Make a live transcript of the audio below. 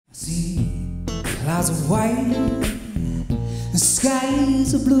See, clouds are white, the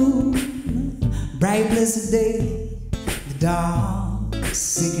skies are blue, bright blessed day, the dark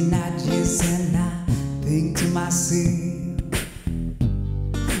sinking night, yes, and I think to myself,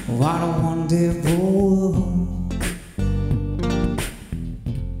 what a wonderful world.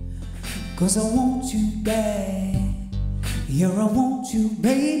 'Cause I want you back, yeah, I want you,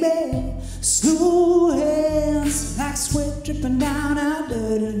 baby. Slow hands like sweat dripping down our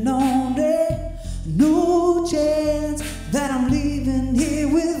dirty laundry. No chance that I'm leaving here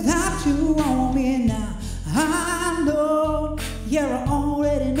without you on me now. I know, yeah, I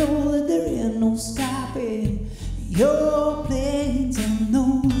already know that there is no stopping your plans and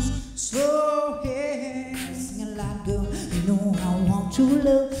those slow hands singing like, girl, you know I want your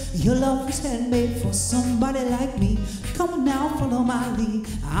love. Your love was handmade for somebody like me. Come on now, follow my lead.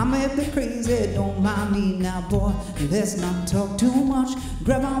 I may be crazy, don't mind me now, boy. Let's not talk too much.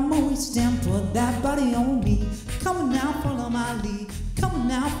 Grab on my waist and put that body on me. Come on now, follow my lead. Come on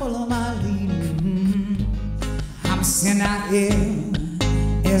now, follow my lead. I'm sitting out here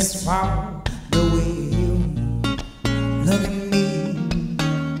as far the way you look at me.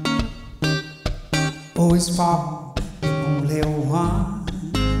 Oh, it's far the only one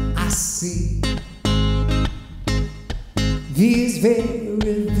I see. He's very,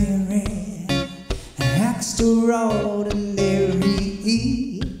 very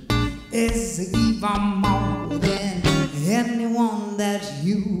extraordinary. Is even more than anyone that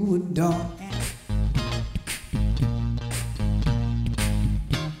you adore.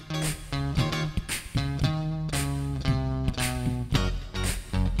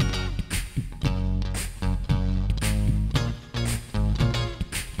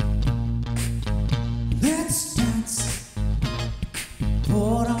 Let's dance.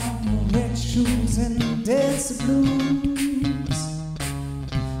 Put on your red shoes and dance the blues.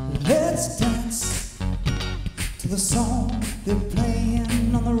 Let's dance to the song they're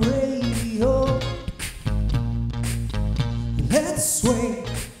playing on the radio. Let's sway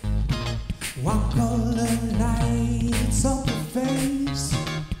while color lights up your face.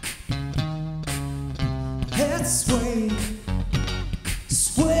 Let's sway,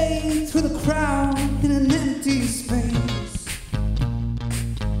 sway through the crowd in an empty space.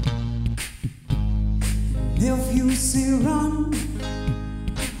 If you say run,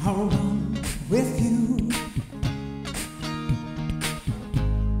 I'll run with you.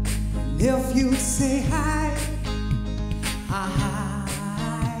 If you say hi, I hide.